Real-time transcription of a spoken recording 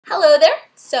Hello there!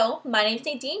 So, my name's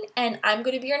Nadine and I'm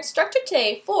going to be your instructor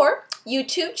today for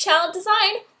YouTube Channel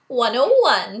Design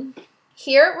 101.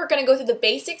 Here we're going to go through the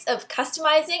basics of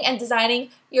customizing and designing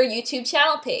your YouTube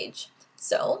channel page.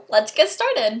 So, let's get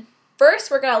started. First,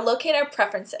 we're going to locate our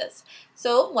preferences.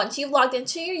 So, once you've logged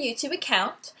into your YouTube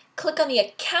account, click on the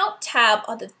Account tab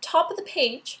on the top of the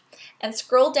page and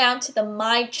scroll down to the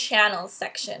My Channels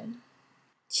section.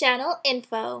 Channel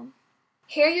Info.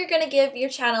 Here you're going to give your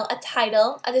channel a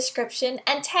title, a description,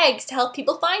 and tags to help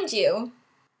people find you.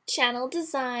 Channel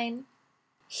Design.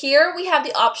 Here we have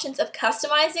the options of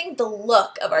customizing the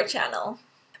look of our channel.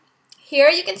 Here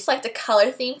you can select a color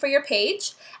theme for your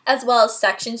page, as well as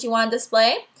sections you want to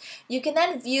display. You can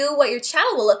then view what your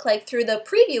channel will look like through the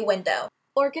preview window.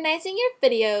 Organizing your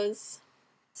videos.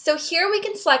 So here we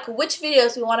can select which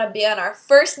videos we want to be on our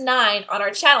first 9 on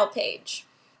our channel page.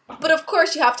 But of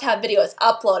course you have to have videos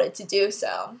uploaded to do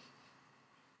so.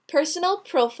 Personal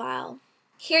profile.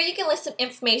 Here you can list some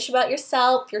information about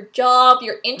yourself, your job,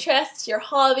 your interests, your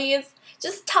hobbies.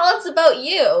 Just tell us about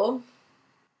you.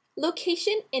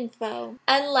 Location info.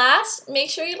 And last, make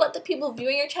sure you let the people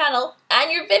viewing your channel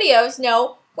and your videos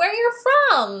know where you're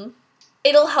from.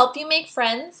 It'll help you make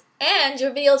friends and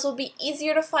your videos will be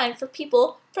easier to find for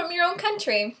people from your own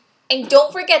country. And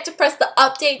don't forget to press the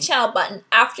Update Channel button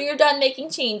after you're done making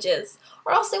changes,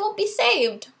 or else they won't be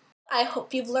saved. I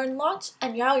hope you've learned lots,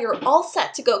 and now you're all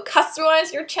set to go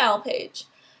customize your channel page.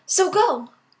 So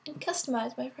go and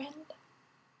customize, my friend.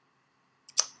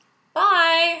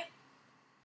 Bye!